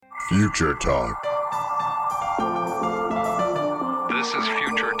Future Talk. This is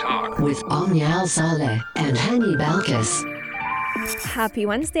Future Talk with Omnial Saleh and Hani Balkis. Happy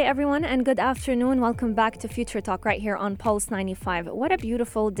Wednesday, everyone, and good afternoon. Welcome back to Future Talk right here on Pulse 95. What a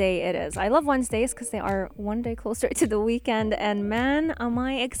beautiful day it is. I love Wednesdays because they are one day closer to the weekend, and man, am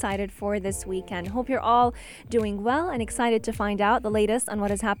I excited for this weekend. Hope you're all doing well and excited to find out the latest on what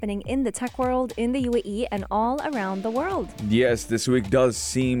is happening in the tech world, in the UAE, and all around the world. Yes, this week does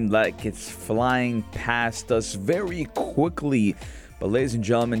seem like it's flying past us very quickly. But ladies and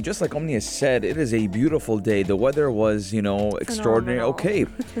gentlemen, just like Omni has said, it is a beautiful day. The weather was, extraordinary. Okay.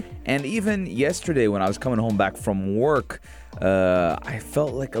 And even yesterday when I was coming home back from work, I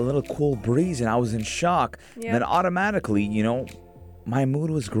felt like a little cool breeze and I was in shock. Yep. Then automatically, my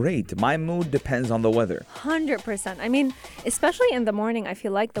mood was great. My mood depends on the weather. 100%. I mean, especially in the morning, I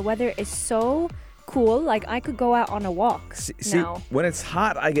feel like the weather is so cool. Like I could go out on a walk now. When it's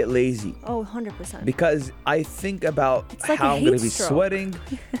hot, I get lazy. Oh, 100%. Because I think about like how I'm going to be stroke. sweating,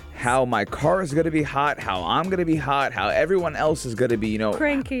 how my car is going to be hot, how I'm going to be hot, how everyone else is going to be,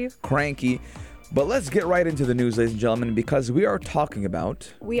 cranky. But let's get right into the news, ladies and gentlemen, because we are talking about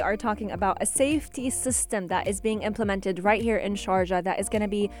a safety system that is being implemented right here in Sharjah that is going to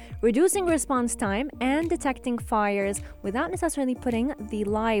be reducing response time and detecting fires without necessarily putting the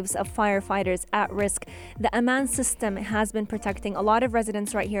lives of firefighters at risk. The Aman system has been protecting a lot of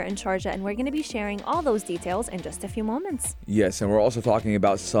residents right here in Sharjah, and we're going to be sharing all those details in just a few moments. Yes, and we're also talking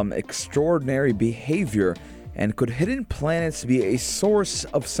about some extraordinary behavior. And could hidden planets be a source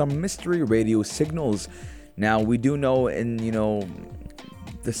of some mystery radio signals? Now, we do know in,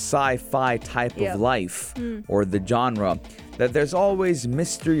 the sci-fi type of life or the genre that there's always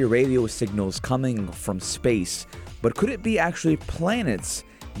mystery radio signals coming from space. But could it be actually planets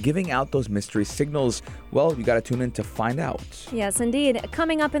giving out those mystery signals? Well, you got to tune in to find out. Yes, indeed.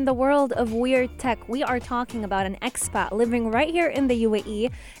 Coming up in the world of weird tech, we are talking about an expat living right here in the UAE.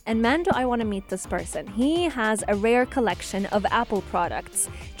 And man, do I want to meet this person. He has a rare collection of Apple products,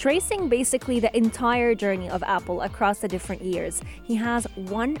 tracing basically the entire journey of Apple across the different years. He has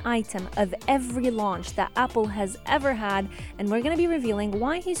one item of every launch that Apple has ever had, and we're going to be revealing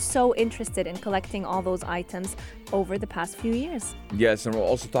why he's so interested in collecting all those items over the past few years. Yes, and we're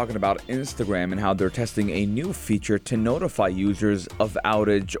also talking about Instagram and how they're testing a new feature to notify users of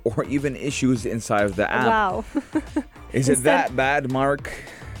outage or even issues inside of the app. Wow. Is it that bad, Mark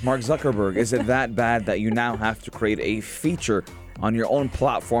Zuckerberg? Is it that bad that you now have to create a feature on your own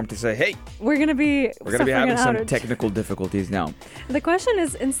platform to say, hey, we're going to be having some technical difficulties now? The question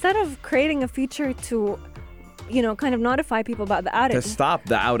is, instead of creating a feature to kind of notify people about the outage, to stop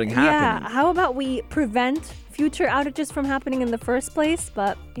the outing happening. Yeah, how about we prevent future outages from happening in the first place?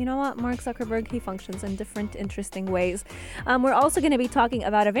 But you know what? Mark Zuckerberg, he functions in different interesting ways. We're also going to be talking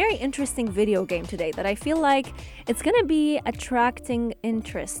about a very interesting video game today that I feel like it's going to be attracting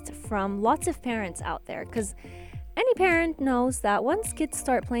interest from lots of parents out there, because any parent knows that once kids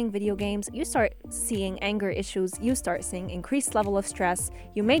start playing video games, you start seeing anger issues, you start seeing increased level of stress.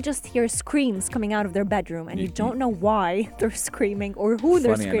 You may just hear screams coming out of their bedroom and you don't know why they're screaming or who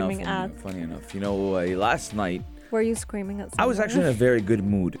they're screaming at. Funny enough, last night, were you screaming at someone? I was actually in a very good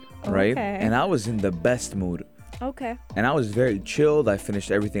mood, right? Okay. And I was in the best mood. Okay. And I was very chilled. I finished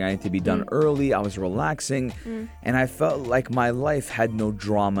everything I needed to be done early. I was relaxing. And I felt like my life had no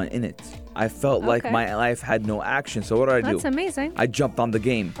drama in it. I felt like my life had no action. So what did I do? That's amazing. I jumped on the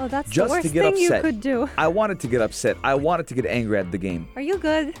game. Oh, that's just the worst to get thing upset. you could do. I wanted to get upset. I wanted to get angry at the game. Are you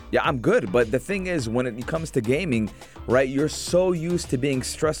good? Yeah, I'm good. But the thing is, when it comes to gaming, right, you're so used to being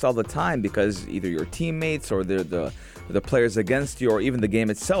stressed all the time because either your teammates or the players against you or even the game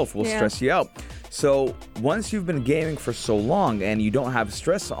itself will stress you out. So once you've been gaming for so long and you don't have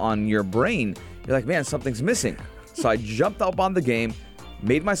stress on your brain, you're like, man, something's missing. So I jumped up on the game,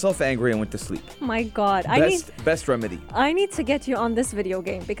 made myself angry, and went to sleep. My God. Best remedy. I need to get you on this video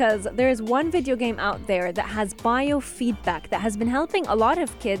game because there is one video game out there that has biofeedback that has been helping a lot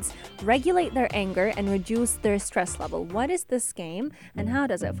of kids regulate their anger and reduce their stress level. What is this game and how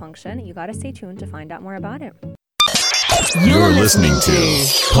does it function? You got to stay tuned to find out more about it. You're listening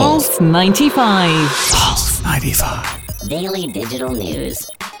to Pulse 95. Pulse 95. Daily digital news.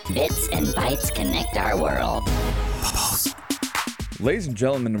 Bits and bytes connect our world. Pulse. Ladies and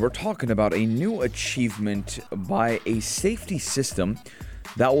gentlemen, we're talking about a new achievement by a safety system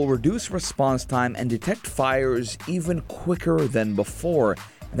that will reduce response time and detect fires even quicker than before.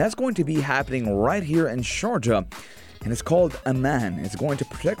 And that's going to be happening right here in Sharjah. And it's called Aman. It's going to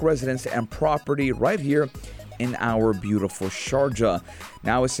protect residents and property right here in our beautiful Sharjah.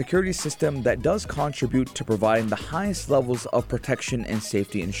 Now, a security system that does contribute to providing the highest levels of protection and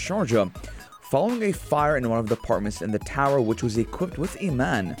safety in Sharjah. Following a fire in one of the apartments in the tower, which was equipped with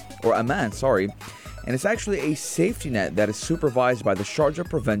Aman, and it's actually a safety net that is supervised by the Sharjah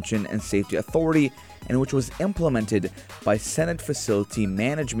Prevention and Safety Authority, and which was implemented by Senate Facility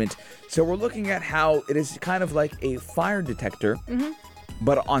Management. So we're looking at how it is kind of like a fire detector,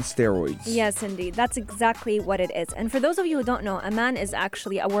 but on steroids. Yes, indeed. That's exactly what it is. And for those of you who don't know, Aman is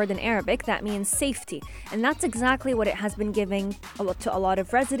actually a word in Arabic that means safety. And that's exactly what it has been giving to a lot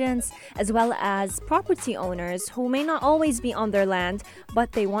of residents, as well as property owners who may not always be on their land,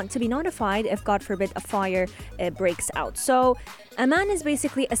 but they want to be notified if, God forbid, a fire breaks out. So Aman is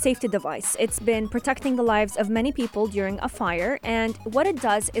basically a safety device. It's been protecting the lives of many people during a fire, and what it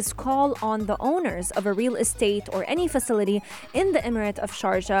does is call on the owners of a real estate or any facility in the Emirate of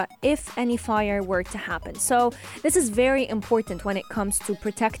Sharjah if any fire were to happen. So this is very important when it comes to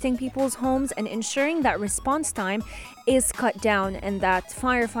protecting people's homes and ensuring that response time is cut down and that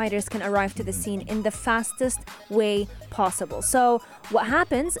firefighters can arrive to the scene in the fastest way possible. So what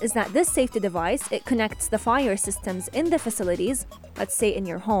happens is that this safety device, it connects the fire systems in the facilities, let's say in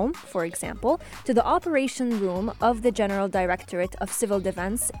your home, for example, to the operation room of the General Directorate of Civil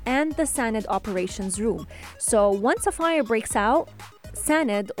Defense and the SANID operations room. So once a fire breaks out,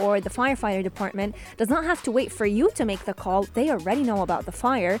 SANID or the firefighter department does not have to wait for you to make the call. They already know about the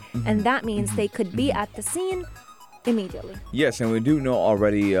fire, and that means they could be at the scene immediately. Yes, and we do know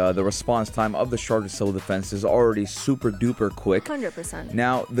already the response time of the Sharjah Civil Defense is already super duper quick. 100%.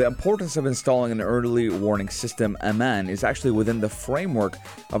 Now, the importance of installing an early warning system, Aman, is actually within the framework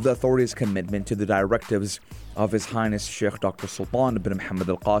of the authority's commitment to the directives of His Highness Sheikh Dr. Sultan bin Muhammad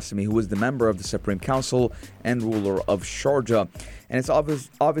Al Qasimi, who is the member of the Supreme Council and ruler of Sharjah. And it's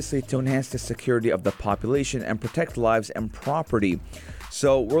obviously to enhance the security of the population and protect lives and property.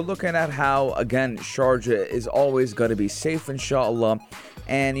 So we're looking at how, again, Sharjah is always going to be safe, inshallah.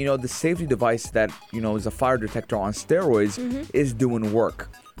 And, the safety device that, is a fire detector on steroids is doing work,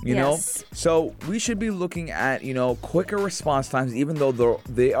 you know? So we should be looking at, quicker response times, even though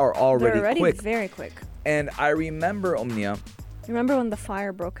they are already quick. Very quick. And I remember, Omnia. Remember when the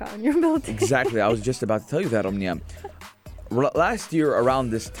fire broke out in your building? Exactly. I was just about to tell you that, Omnia. Last year,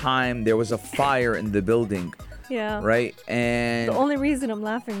 around this time, there was a fire in the building. Yeah. Right? And the only reason I'm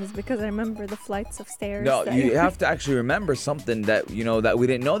laughing is because I remember the flights of stairs. No, you have to actually remember something that, that we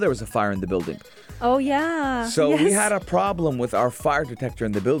didn't know there was a fire in the building. Oh, yeah. So we had a problem with our fire detector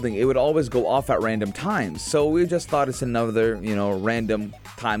in the building. It would always go off at random times. So we just thought it's another, random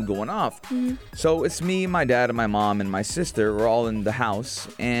time going off. So it's me, my dad, and my mom, and my sister. We're all in the house.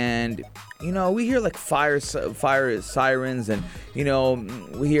 And we hear like fire sirens, and,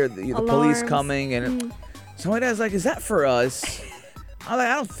 we hear the police coming, and so my dad's like, is that for us? I'm like,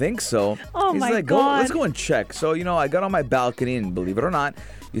 I don't think so. Oh, He's my like, God. Let's go and check. So, I got on my balcony, and believe it or not,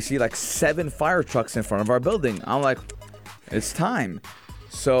 you see like 7 fire trucks in front of our building. I'm like, it's time.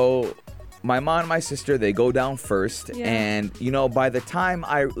 So my mom and my sister, they go down first. Yeah. And, by the time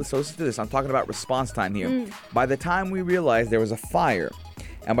so listen to this, I'm talking about response time here. By the time we realized there was a fire,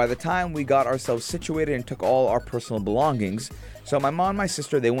 and by the time we got ourselves situated and took all our personal belongings, so my mom and my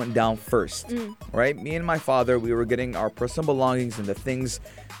sister, they went down first, right? Me and my father, we were getting our personal belongings and the things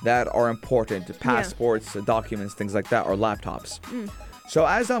that are important, passports, documents, things like that, or laptops. So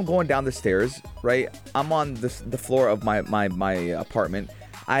as I'm going down the stairs, right, I'm on the floor of my apartment.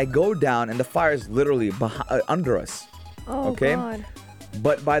 I go down, and the fire is literally under us. Oh, okay? God.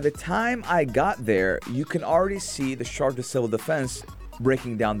 But by the time I got there, you can already see the Sharjah Civil Defense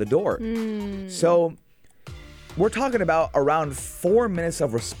breaking down the door. So we're talking about around 4 minutes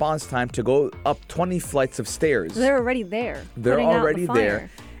of response time to go up 20 flights of stairs. They're already there. They're already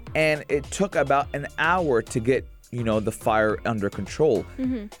there. And it took about an hour to get, the fire under control.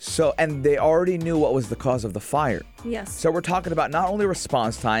 So, and they already knew what was the cause of the fire. Yes. So we're talking about not only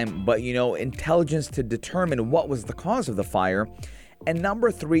response time, but, intelligence to determine what was the cause of the fire. And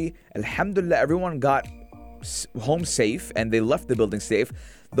number 3, alhamdulillah, everyone got home safe and they left the building safe.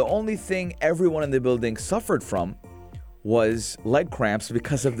 The only thing everyone in the building suffered from was leg cramps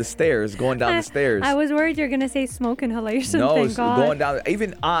because of the stairs, going down the stairs. I was worried you're going to say smoke inhalation. No, thank God. going down.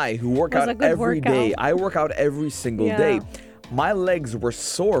 Even I, who work out every day, I work out every single day. My legs were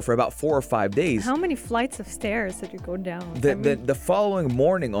sore for about 4 or 5 days. How many flights of stairs did you go down? The following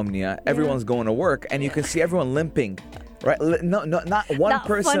morning, Omnia, everyone's going to work, and you can see everyone limping. Right? No, not one that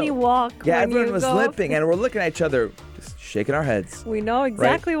person. Funny walk. Yeah, everyone was limping, and we're looking at each other. shaking our heads. We know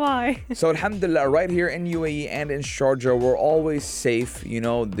exactly why. So alhamdulillah, right here in UAE and in Sharjah, we're always safe. You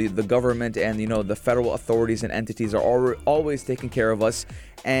know, the government and, you know, the federal authorities and entities are always taking care of us.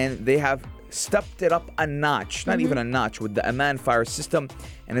 And they have stepped it up a notch, not even a notch, with the Aman fire system.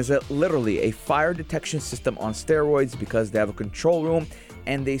 And it's literally a fire detection system on steroids because they have a control room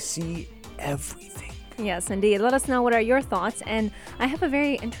and they see everything. Yes, indeed. Let us know what are your thoughts. And I have a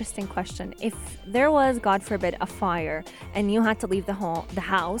very interesting question. If there was, God forbid, a fire and you had to leave the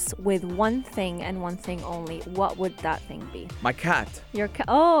house with one thing and one thing only, what would that thing be? My cat. Your cat.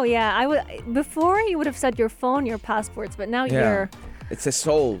 Oh, yeah. I would. Before you would have said your phone, your passports, but now you're It's a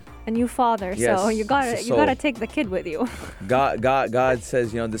soul. a new father, Yes, so you it's a soul. gotta take the kid with you. God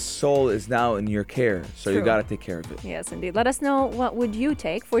says, you know, the soul is now in your care, so you True. gotta take care of it. Yes, indeed. Let us know, what would you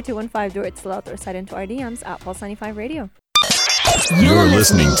take? 4215 do it still out or slide into our DMs at Pulse 95 Radio. You're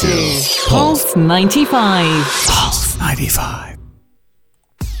listening to Pulse 95. Pulse 95.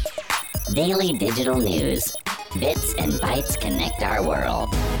 Daily digital news. Bits and bytes connect our world.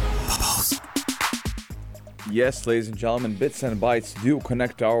 Pulse. Yes, ladies and gentlemen, bits and bytes do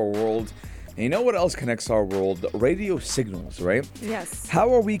connect our world. And you know what else connects our world? Radio signals, right? Yes.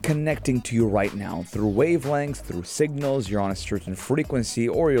 How are we connecting to you right now? Through wavelengths, through signals, you're on a certain frequency,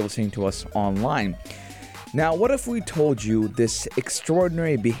 or you're listening to us online. Now, what if we told you this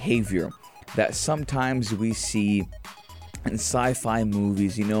extraordinary behavior that sometimes we see in sci-fi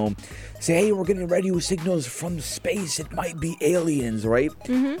movies, you know, say, hey, we're getting radio signals from space, it might be aliens, right?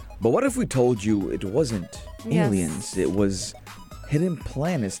 But what if we told you it wasn't Yes. aliens, it was hidden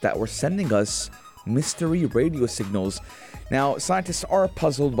planets that were sending us mystery radio signals? Now, scientists are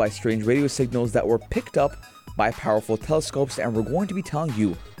puzzled by strange radio signals that were picked up by powerful telescopes, and we're going to be telling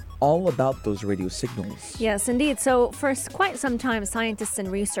you all about those radio signals. Yes, indeed. So for quite some time, scientists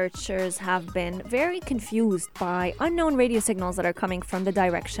and researchers have been very confused by unknown radio signals that are coming from the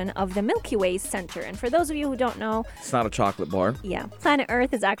direction of the Milky Way's center. And for those of you who don't know, It's not a chocolate bar. yeah, planet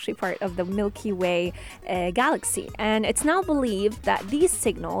Earth is actually part of the Milky Way galaxy. And it's now believed that these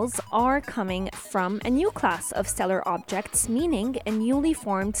signals are coming from a new class of stellar objects, meaning a newly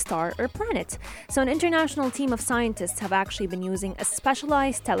formed star or planet. So an international team of scientists have actually been using a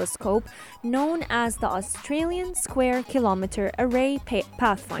specialized telescope known as the Australian Square Kilometre Array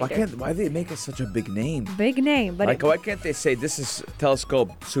Pathfinder. Why they make it such a big name? Big name, but Like, why can't they say this is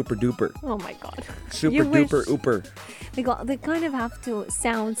telescope super duper, oh my God. super You wish. duper ooper? They kind of have to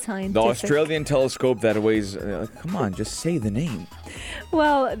sound scientific. The Australian telescope that weighs. Come on, just say the name.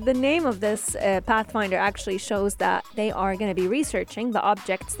 Well, the name of this Pathfinder actually shows that they are going to be researching the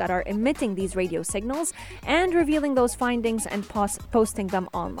objects that are emitting these radio signals and revealing those findings and posting them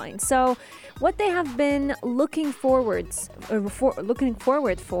online. So, what they have been looking forward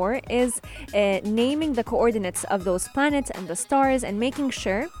for is naming the coordinates of those planets and the stars and making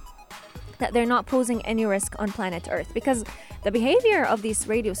sure that they're not posing any risk on planet Earth, because the behavior of these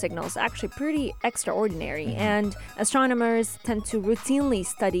radio signals is actually pretty extraordinary, and astronomers tend to routinely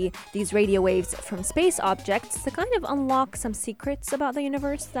study these radio waves from space objects to kind of unlock some secrets about the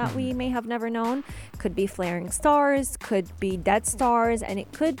universe that we may have never known. Could be flaring stars, could be dead stars, and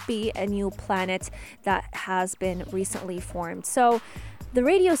it could be a new planet that has been recently formed. So the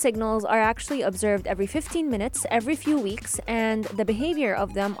radio signals are actually observed every 15 minutes, every few weeks, and the behavior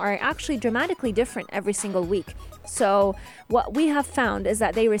of them are actually dramatically different every single week. So what we have found is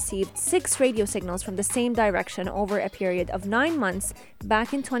that they received 6 radio signals from the same direction over a period of 9 months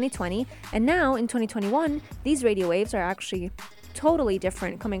back in 2020, and now in 2021, these radio waves are actually totally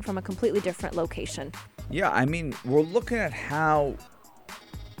different, coming from a completely different location. Yeah, I mean, we're looking at how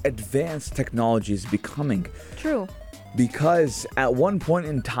advanced technology is becoming. True. Because at one point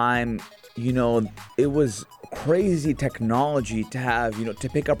in time, you know, it was crazy technology to have, you know, to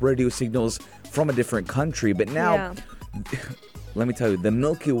pick up radio signals from a different country. But now, let me tell you, the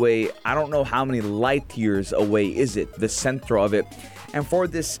Milky Way, I don't know how many light years away is it, the center of it. And for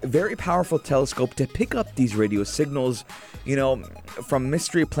this very powerful telescope to pick up these radio signals, you know, from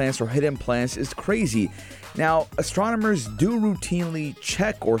mystery planets or hidden planets is crazy. Now, astronomers do routinely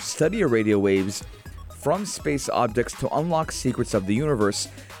check or study radio waves from space objects to unlock secrets of the universe.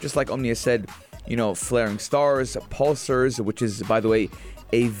 Just like Omnia said, you know, flaring stars, pulsars, which is, by the way,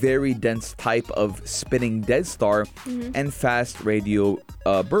 a very dense type of spinning dead star, and fast radio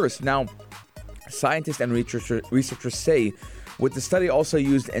bursts. Now, scientists and researchers say with the study also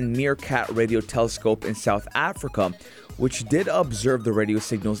used a Meerkat radio telescope in South Africa, which did observe the radio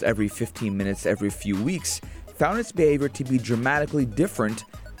signals every 15 minutes every few weeks, found its behavior to be dramatically different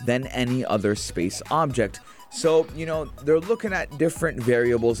than any other space object. So, they're looking at different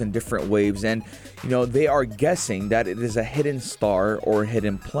variables and different waves, and, they are guessing that it is a hidden star or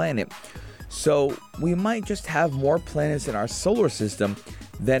hidden planet. So, we might just have more planets in our solar system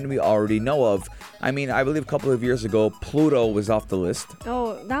than we already know of. I mean, I believe a couple of years ago, Pluto was off the list.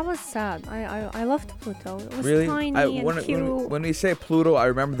 Oh, that was sad. I loved Pluto. It was Really? tiny and cute. When we say Pluto, I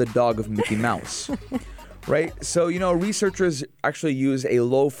remember the dog of Mickey Mouse. Right? So, researchers actually use a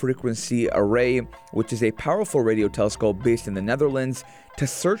low-frequency array, which is a powerful radio telescope based in the Netherlands, to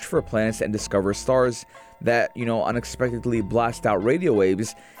search for planets and discover stars that, unexpectedly blast out radio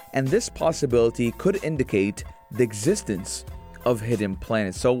waves. And this possibility could indicate the existence of hidden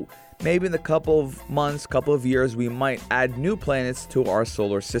planets. So maybe in a couple of months, couple of years, we might add new planets to our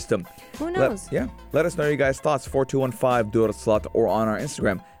solar system. Who knows? Let us know your guys' thoughts. 4215 Durat or on our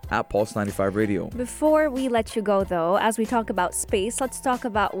Instagram at Pulse95 Radio. Before we let you go, though, as we talk about space, let's talk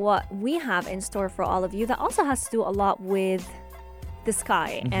about what we have in store for all of you that also has to do a lot with the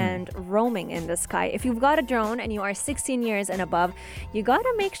sky and roaming in the sky. If you've got a drone and you are 16 years and above, you got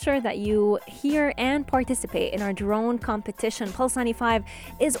to make sure that you hear and participate in our drone competition. Pulse 95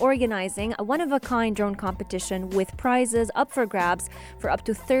 is organizing a one-of-a-kind drone competition with prizes up for grabs for up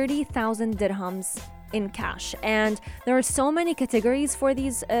to 30,000 dirhams in cash. And there are so many categories for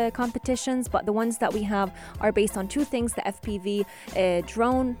these competitions, but the ones that we have are based on two things: the FPV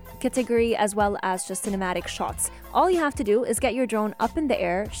drone category, as well as just cinematic shots. All you have to do is get your drone up in the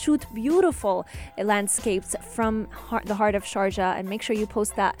air, shoot beautiful landscapes from the heart of Sharjah, and make sure you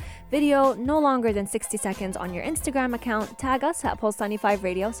post that video no longer than 60 seconds on your Instagram account. Tag us at Pulse95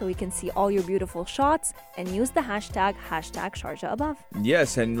 Radio so we can see all your beautiful shots, and use the hashtag Sharjah above.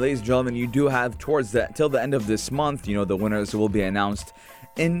 Yes, and ladies and gentlemen, you do have till the end of this month, the winners will be announced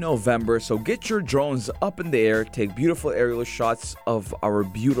in November. So get your drones up in the air, take beautiful aerial shots of our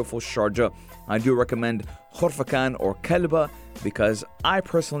beautiful Sharjah. I do recommend Khorfakan or Kalba because I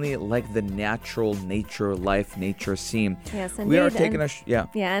personally like the natural nature scene. Yes, indeed. We are taking Yeah,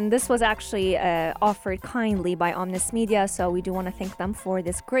 and this was actually offered kindly by Omnis Media, so we do want to thank them for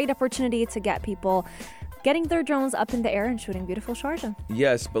this great opportunity to get people getting their drones up in the air and shooting beautiful Sharjah.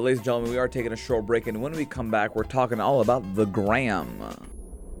 Yes, but ladies and gentlemen, we are taking a short break, and when we come back, we're talking all about the gram.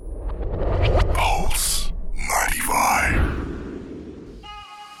 Pulse 95.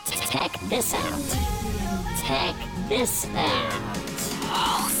 Check this out. Check this out.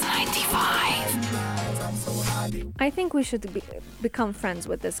 Pulse 95. I think we should become friends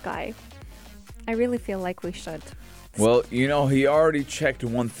with this guy. I really feel like we should. Well, he already checked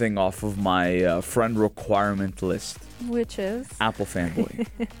one thing off of my friend requirement list. Which is? Apple fanboy.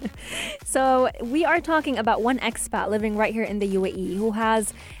 So we are talking about one expat living right here in the UAE who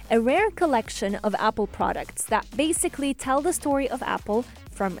has a rare collection of Apple products that basically tell the story of Apple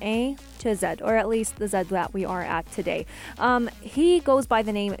from A to Z, or at least the Z that we are at today. He goes by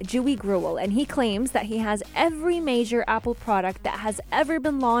the name Dewey Gruel, and he claims that he has every major Apple product that has ever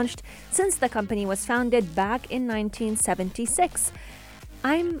been launched since the company was founded back in 1976.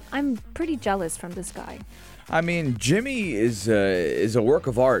 I'm pretty jealous from this guy. I mean, Jimmy is a work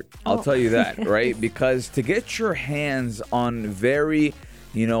of art. I'll tell you that, right? Because to get your hands on very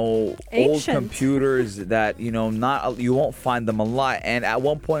old Ancient computers that you won't find them a lot, and at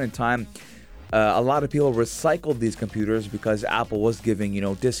one point in time a lot of people recycled these computers because Apple was giving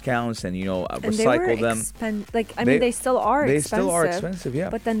discounts and recycle them. They still are expensive. They still are expensive, yeah.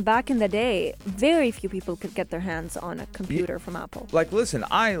 But then back in the day, very few people could get their hands on a computer from Apple. Like, listen,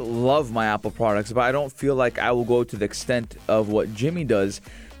 I love my Apple products, but I don't feel like I will go to the extent of what Jimmy does.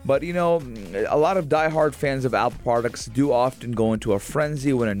 But, a lot of diehard fans of Apple products do often go into a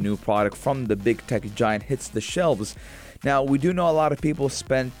frenzy when a new product from the big tech giant hits the shelves. Now, we do know a lot of people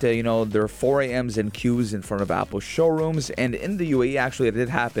spent, their 4 a.m.s and queues in front of Apple showrooms. And in the UAE, actually, it did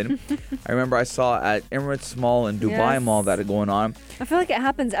happen. I remember I saw at Emirates Mall and Dubai Mall that are going on. I feel like it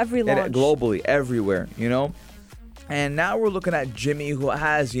happens every launch. Globally, everywhere, And now we're looking at Jimmy, who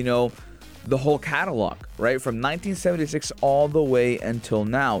has, the whole catalog, right? From 1976 all the way until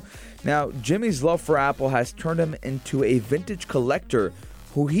now. Now, Jimmy's love for Apple has turned him into a vintage collector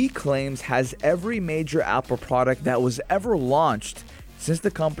who he claims has every major Apple product that was ever launched since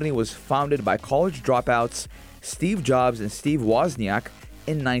the company was founded by college dropouts Steve Jobs and Steve Wozniak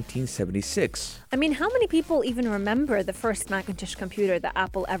in 1976. I mean, how many people even remember the first Macintosh computer that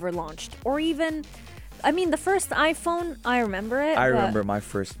Apple ever launched? Or even, the first iPhone, I remember it. I remember my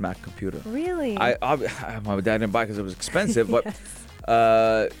first Mac computer. Really? My dad didn't buy it because it was expensive, Yes.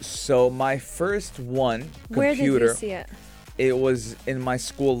 but so my first computer. Where did you see it? It was in my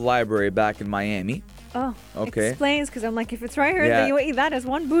school library back in Miami. Oh, Okay. explains because I'm like, if it's right here Yeah. in the UAE, that is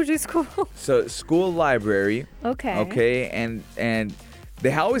one bougie school. So school library. Okay. Okay, and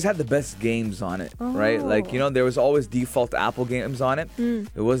they always had the best games on it, right? Like, Oh. there was always default Apple games on it.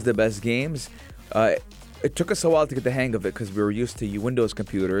 It was the best games. It took us a while to get the hang of it because we were used to Windows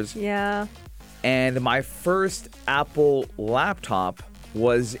computers. Yeah. And my first Apple laptop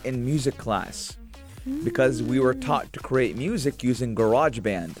was in music class because we were taught to create music using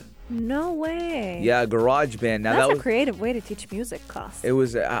GarageBand. No way. Yeah, GarageBand. Now That's that a was creative way to teach music class. it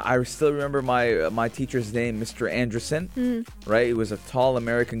was. I still remember my teacher's name, Mr. Anderson. Right, he was a tall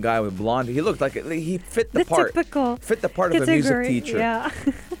American guy with blonde. He looked like he fit the part. Typical Fit the part of a music category, teacher. Yeah.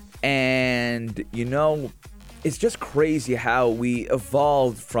 And it's just crazy how we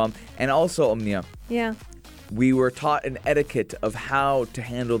evolved from. And also, Omnia, Yeah. we were taught an etiquette of how to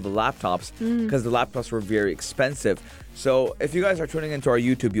handle the laptops because the laptops were very expensive. So if you guys are tuning into our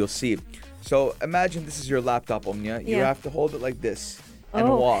YouTube, you'll see. So imagine this is your laptop, Omnia. You Yeah. have to hold it like this and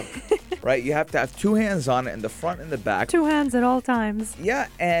Oh. walk, right? You have to have two hands on it in the front and the back. Two hands at all times. Yeah,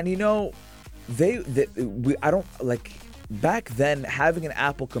 and I don't like back then having an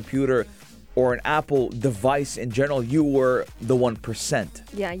Apple computer or an Apple device in general, you were the 1%.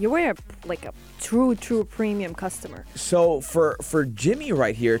 Yeah, you were like a true premium customer. So for Jimmy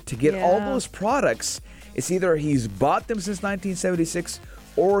right here to get all Yeah. those products, it's either he's bought them since 1976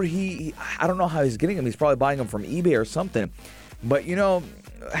 or I don't know how he's getting them. He's probably buying them from eBay or something. But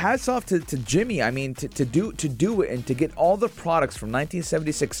hats off to Jimmy. I mean, to do it and to get all the products from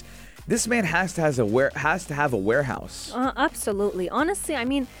 1976. This man has to have a warehouse. Absolutely. Honestly, I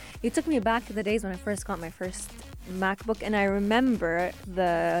mean, you took me back to the days when I first got my first MacBook, and I remember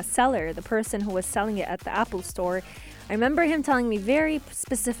the seller, the person who was selling it at the Apple store. I remember him telling me very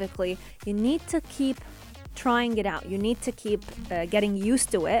specifically, you need to keep trying it out. You need to keep getting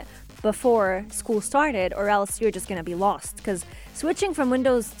used to it before school started, or else you're just going to be lost. Because switching from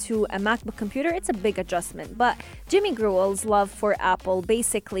Windows to a MacBook computer, it's a big adjustment. But Jimmy Gruel's love for Apple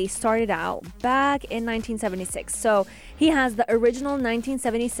basically started out back in 1976. So he has the original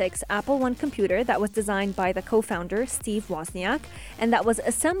 1976 Apple I computer that was designed by the co-founder Steve Wozniak, and that was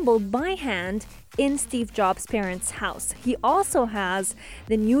assembled by hand in Steve Jobs' parents' house. He also has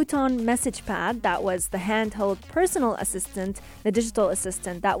the Newton message pad that was the handheld personal assistant, the digital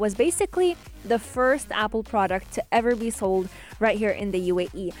assistant that was basically the first Apple product to ever be sold right here in the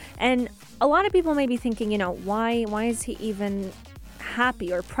UAE. And a lot of people may be thinking, why is he even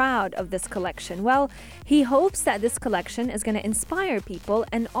happy or proud of this collection? Well, he hopes that this collection is going to inspire people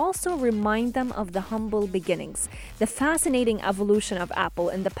and also remind them of the humble beginnings, the fascinating evolution of Apple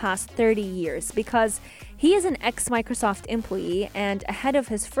in the past 30 years, because he is an ex-Microsoft employee, and ahead of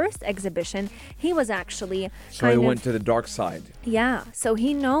his first exhibition, he was actually So he went to the dark side. Yeah, so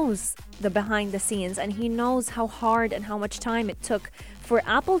he knows the behind the scenes, and he knows how hard and how much time it took for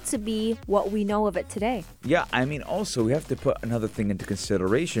Apple to be what we know of it today. Yeah, I mean, also, we have to put another thing into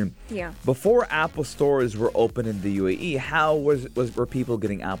consideration. Yeah. Before Apple stores were open in the UAE, how were people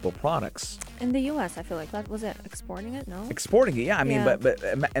getting Apple products? In the US, I feel like that was it. Exporting it? No? Exporting it, yeah. I mean, Yeah. but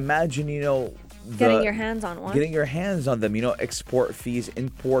imagine, Getting your hands on one. Getting your hands on them, export fees,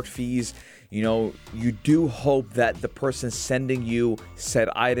 import fees. You do hope that the person sending you said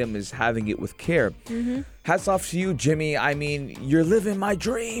item is having it with care. Mm-hmm. Hats off to you, Jimmy. I mean, you're living my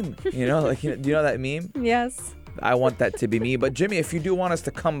dream. Do you know that meme? Yes. I want that to be me. But Jimmy, if you do want us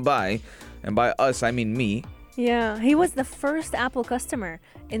to come by, and by us I mean me. Yeah, he was the first Apple customer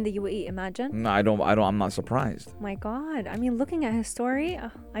in the UAE. Imagine. No, I don't. I'm not surprised. My God, I mean, looking at his story,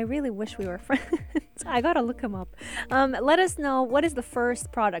 I really wish we were friends. I gotta look him up. Let us know, what is the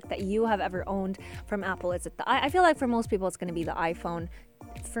first product that you have ever owned from Apple? Is it I feel like for most people it's gonna be the iPhone.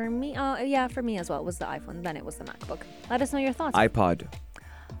 For me, for me as well, it was the iPhone. Then it was the MacBook. Let us know your thoughts. iPod.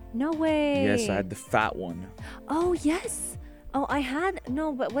 No way. Yes, I had the fat one. Oh yes. Oh, I had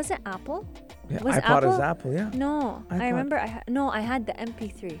but was it Apple? Yeah, Was iPod is Apple, yeah. No, iPod. I remember. I had the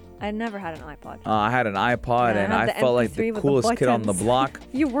MP3. I never had an iPod. I had an iPod, Yeah, and I had I the felt like MP3 the with coolest kid on the buttons. block.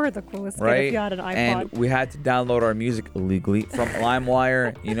 You were the coolest kid Right? if you had an iPod. And we had to download our music illegally from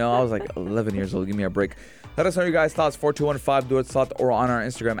LimeWire. I was like 11 years old. Give me a break. Let us know your guys' thoughts. 4215 do it thought, or on our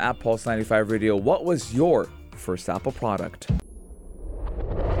Instagram at Pulse95 Radio. What was your first Apple product?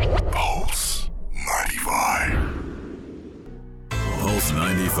 Pulse 95. Pulse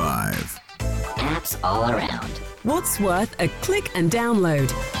 95. Apps all around. What's worth a click and download?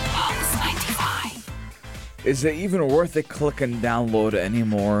 Pulse 95. Is it even worth a click and download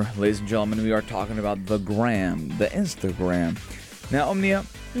anymore? Ladies and gentlemen, we are talking about the gram, the Instagram. Now, Omnia,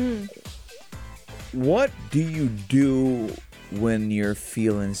 what do you do when you're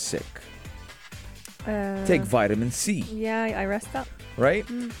feeling sick? Take vitamin C, Yeah, I rest up. right?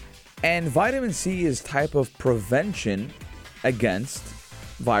 And vitamin C is type of prevention against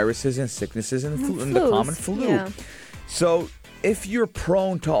viruses and sicknesses and, and the Flus, common flu. yeah. So if you're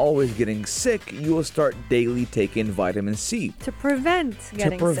prone to always getting sick, you will start daily taking vitamin C To prevent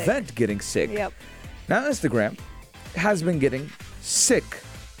getting to prevent getting sick. Yep. Now, Instagram has been getting sick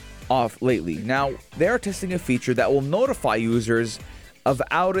off lately. Now, they are testing a feature that will notify users of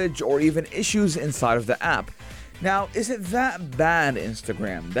outage or even issues inside of the app. Now, is it that bad,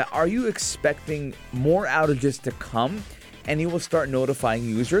 Instagram, that are you expecting more outages to come and you will start notifying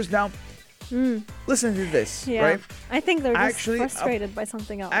users? Now, listen to this, Yeah. right? I think they're just Actually, frustrated by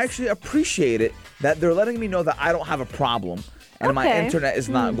something else. I actually appreciate it that they're letting me know that I don't have a problem and my Okay. internet is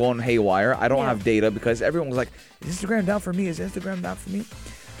not going haywire. I don't Yeah. have data because everyone was like, is Instagram down for me? Is Instagram down for me?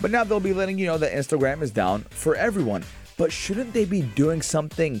 But now they'll be letting you know that Instagram is down for everyone. But shouldn't they be doing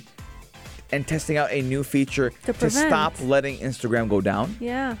something and testing out a new feature To to prevent. stop letting Instagram go down?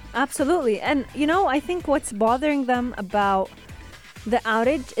 Yeah, absolutely. And I think what's bothering them about the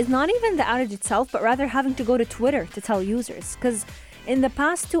outage is not even the outage itself, but rather having to go to Twitter to tell users. Because in the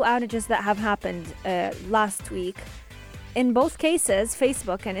past 2 outages that have happened last week, in both cases,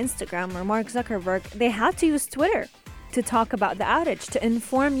 Facebook and Instagram or Mark Zuckerberg, they had to use Twitter to talk about the outage, to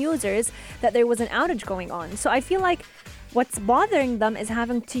inform users that there was an outage going on. So I feel like what's bothering them is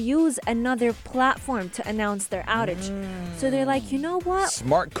having to use another platform to announce their outage. So they're like, you know what?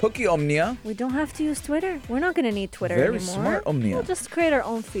 Smart cookie, Omnia. We don't have to use Twitter. We're not going to need Twitter Very anymore. smart, Omnia. We'll just create our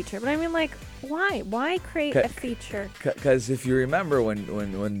own feature. But I mean, like, why? Why create a feature? Because if you remember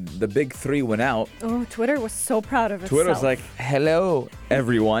when the big 3 went out, Oh, Twitter was so proud of itself. Twitter was like, "Hello,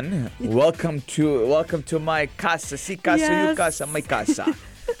 everyone. Welcome to my casa. Si casa, you Yes. casa, my casa."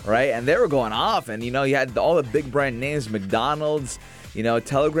 Right? And they were going off, and you had all the big brand names, McDonald's,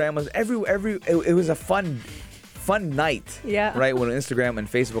 Telegram was it was a fun night. Yeah. Right? When Instagram and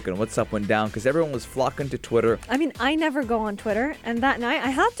Facebook and WhatsApp went down because everyone was flocking to Twitter. I mean, I never go on Twitter, and that night I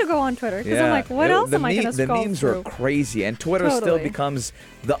had to go on Twitter because I'm like, what It- else the am I going to The scroll memes through? are crazy, and Twitter still Totally. becomes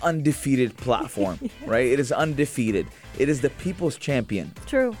the undefeated platform, right? It is undefeated. It is the people's champion.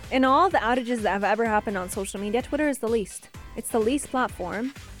 True. In all the outages that have ever happened on social media, Twitter is the least. It's the least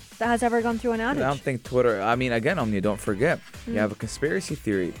platform that has ever gone through an outage. I don't think Twitter. I mean, again, Omnia, don't forget, you have a conspiracy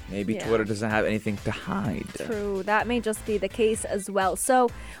theory. Maybe Yeah. Twitter doesn't have anything to hide. True, that may just be the case as well. So,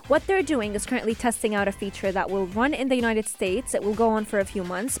 what they're doing is currently testing out a feature that will run in the United States. It will go on for a few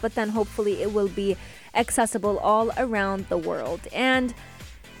months, but then hopefully it will be accessible all around the world. And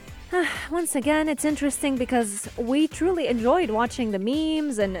once again, it's interesting because we truly enjoyed watching the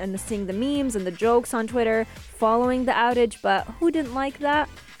memes and seeing the memes and the jokes on Twitter following the outage, but who didn't like that?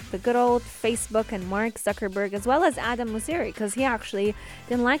 The good old Facebook and Mark Zuckerberg, as well as Adam Mosseri, because he actually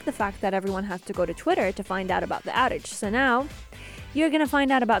didn't like the fact that everyone had to go to Twitter to find out about the outage. So now you're going to find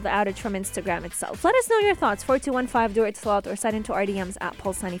out about the outage from Instagram itself. Let us know your thoughts. 4215 do it slot or send into our DMs at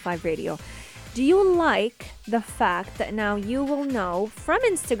Pulse 95 Radio. Do you like the fact that now you will know from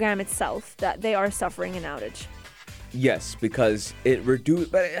Instagram itself that they are suffering an outage? Yes, because it reduces,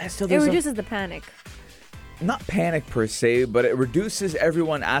 but it still It doesn't. reduces the panic. Not panic per se, but it reduces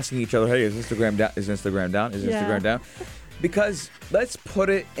everyone asking each other, "Hey, is Instagram down? Is Instagram down? Is Yeah. Instagram down?" Because let's put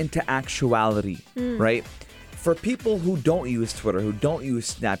it into actuality, right? For people who don't use Twitter, who don't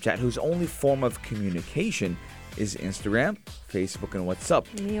use Snapchat, whose only form of communication is Instagram, Facebook, and WhatsApp.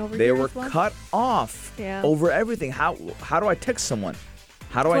 Me over They here were as well. cut off Yeah. over everything. How do I text someone?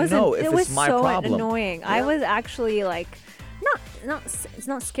 How do I Wasn't- know if it was it's my so problem? annoying. I was actually like, it's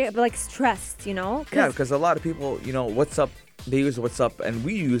not scared, but like stressed, you know? 'Cause- Yeah, because a lot of people, WhatsApp, they use WhatsApp, and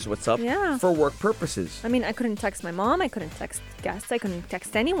we use WhatsApp Yeah. for work purposes. I mean, I couldn't text my mom. I couldn't text guests. I couldn't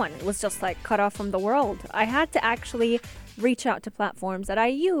text anyone. It was just like cut off from the world. I had to actually reach out to platforms that I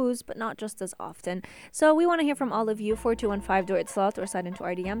use, but not just as often. So we want to hear from all of you. 4215 do it slot or send into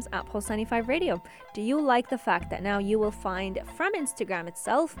our DMs at Pulse 95 Radio. Do you like the fact that now you will find from Instagram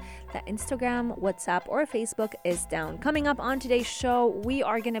itself that Instagram, WhatsApp, or Facebook is down? Coming up on today's show, we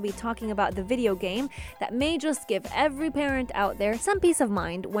are going to be talking about the video game that may just give every parent out there some peace of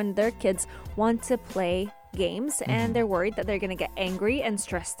mind when their kids want to play games and they're worried that they're going to get angry and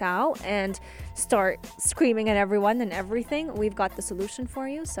stressed out and start screaming at everyone and everything. We've got the solution for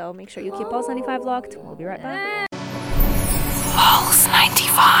you, so make sure you keep Pulse 95 locked. We'll be right back. Pulse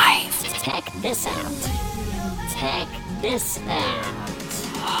 95. Check this out. Check this out.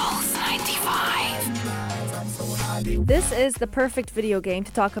 Pulse 95. This is the perfect video game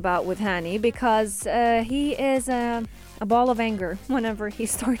to talk about with Hani because he is a ball of anger whenever he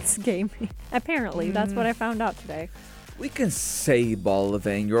starts gaming. Apparently, that's what I found out today. We can say ball of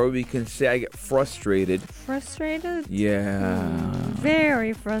anger, or we can say I get frustrated. Frustrated? Yeah.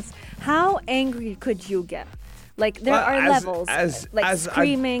 Very frustrated. How angry could you get? Like, there are levels. Like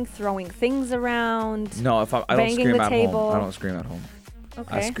screaming, throwing things around. No, I don't banging scream the at table. home. I don't scream at home.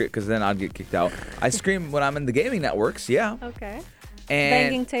 Okay. I scream because then I'd get kicked out. I scream when I'm in the gaming networks, yeah. Okay. And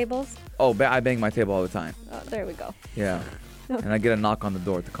Banging tables? Oh, I bang my table all the time. Oh, there we go. Yeah. And I get a knock on the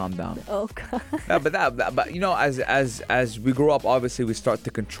door to calm down. Oh, God. Yeah, but you know, as we grow up, obviously we start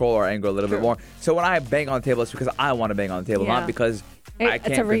to control our anger a little bit more. So when I bang on the table, it's because I want to bang on the table, not because I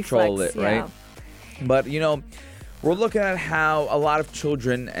can't control it, right? But you know, we're looking at how a lot of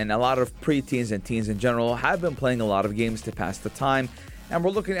children and a lot of preteens and teens in general have been playing a lot of games to pass the time. And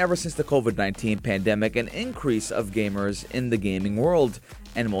we're looking ever since the COVID-19 pandemic, an increase of gamers in the gaming world,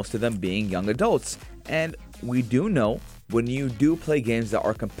 and most of them being young adults. And we do know when you do play games that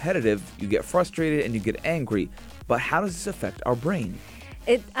are competitive, you get frustrated and you get angry. But how does this affect our brain?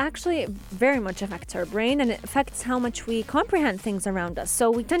 It actually very much affects our brain, and it affects how much we comprehend things around us. So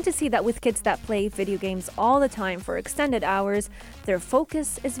we tend to see that with kids that play video games all the time for extended hours, their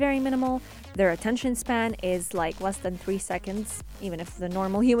focus is very minimal. Their attention span is like less than 3 seconds, even if the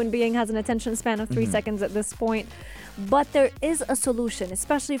normal human being has an attention span of 3 seconds at this point. But there is a solution,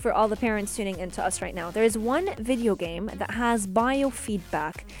 especially for all the parents tuning into us right now. There is one video game that has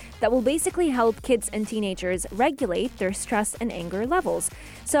biofeedback that will basically help kids and teenagers regulate their stress and anger levels.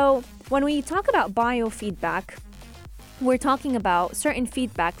 So when we talk about biofeedback, we're talking about certain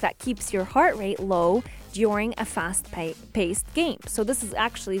feedback that keeps your heart rate low during a fast-paced game. So this is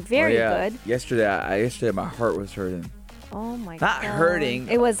actually very good. Yesterday my heart was hurting. Oh my God. Not hurting.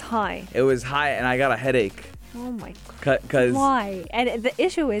 It was high. It was high, and I got a headache. Oh my God. Cause why? And the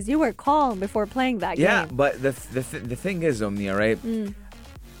issue is you were calm before playing that game. Yeah, but the thing is, Omnia, right? When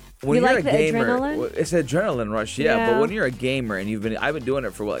you you're like a the gamer, adrenaline? it's an adrenaline rush, yeah. Yeah. But when you're a gamer and I've been doing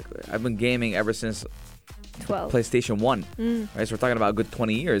it for I've been gaming ever since 12. PlayStation 1, right? So we're talking about a good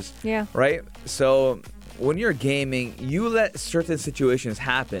 20 years, Yeah. right? So when you're gaming, you let certain situations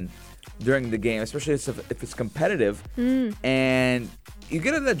happen during the game, especially if it's competitive, and you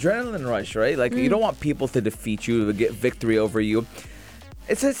get an adrenaline rush, right? Like you don't want people to defeat you, to get victory over you.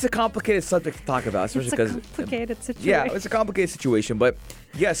 It's a complicated subject to talk about, especially because it's a complicated situation. Yeah, it's a complicated situation, but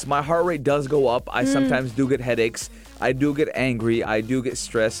yes, my heart rate does go up. I sometimes do get headaches. I do get angry. I do get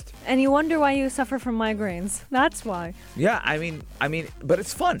stressed. And you wonder why you suffer from migraines. That's why. Yeah, I mean, but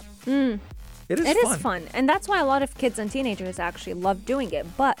it's fun. It is fun. And that's why a lot of kids and teenagers actually love doing it.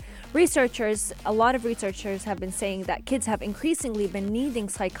 But a lot of researchers have been saying that kids have increasingly been needing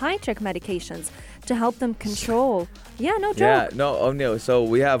psychiatric medications to help them control. Yeah, no joke. Yeah, no. So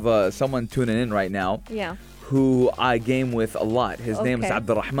we have someone tuning in right now. Yeah. Who I game with a lot. His name is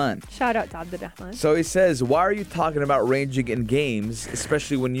Abdurrahman. Shout out to Abdurrahman. So he says, why are you talking about raging in games,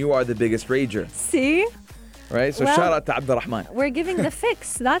 especially when you are the biggest rager? See? Right? So shout out to Abdurrahman. We're giving the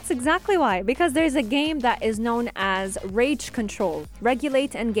fix. That's exactly why. Because there's a game that is known as Rage Control,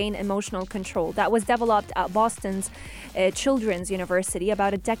 Regulate and Gain Emotional Control, that was developed at Boston's Children's University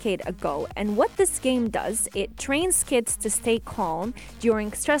about a decade ago. And what this game does, it trains kids to stay calm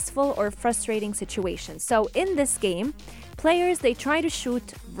during stressful or frustrating situations. So in this game, players, they try to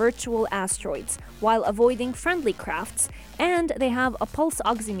shoot virtual asteroids while avoiding friendly crafts, and they have a pulse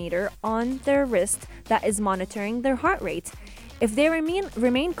oximeter on their wrist that is monitoring their heart rate. If they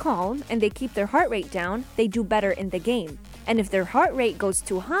remain calm and they keep their heart rate down, they do better in the game. And if their heart rate goes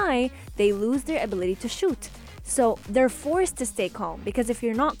too high, they lose their ability to shoot. So they're forced to stay calm, because if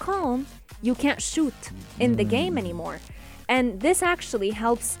you're not calm, you can't shoot in the game anymore. And this actually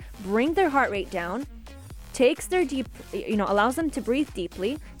helps bring their heart rate down, allows them to breathe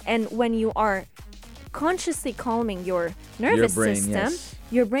deeply. And when you are consciously calming your nervous system,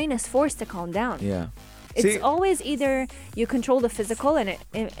 your brain is forced to calm down. Yeah. It's always either you control the physical and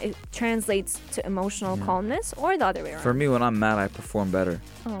it translates to emotional calmness, or the other way around. For me, when I'm mad, I perform better.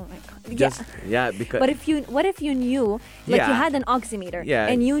 Oh my God. Because. But what if you knew, you had an oximeter,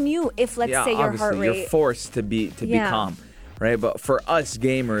 and you knew if, let's say, your heart rate, you're forced to be calm. Right, but for us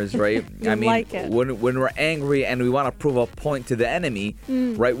gamers, right? When we're angry and we want to prove a point to the enemy,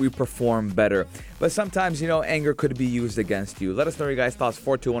 right? We perform better. But sometimes, anger could be used against you. Let us know your guys' thoughts.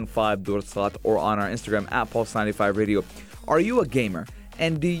 4215 Dursalat or on our Instagram at Pulse95 Radio. Are you a gamer?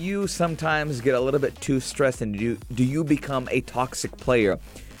 And do you sometimes get a little bit too stressed, and do you become a toxic player?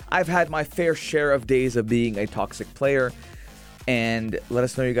 I've had my fair share of days of being a toxic player. And let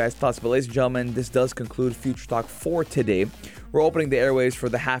us know your guys' thoughts. But ladies and gentlemen, this does conclude Future Talk for today. We're opening the airwaves for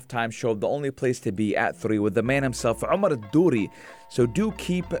the halftime show, the only place to be at 3 with the man himself, Umar Duri. So do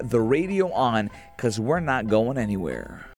keep the radio on, because we're not going anywhere.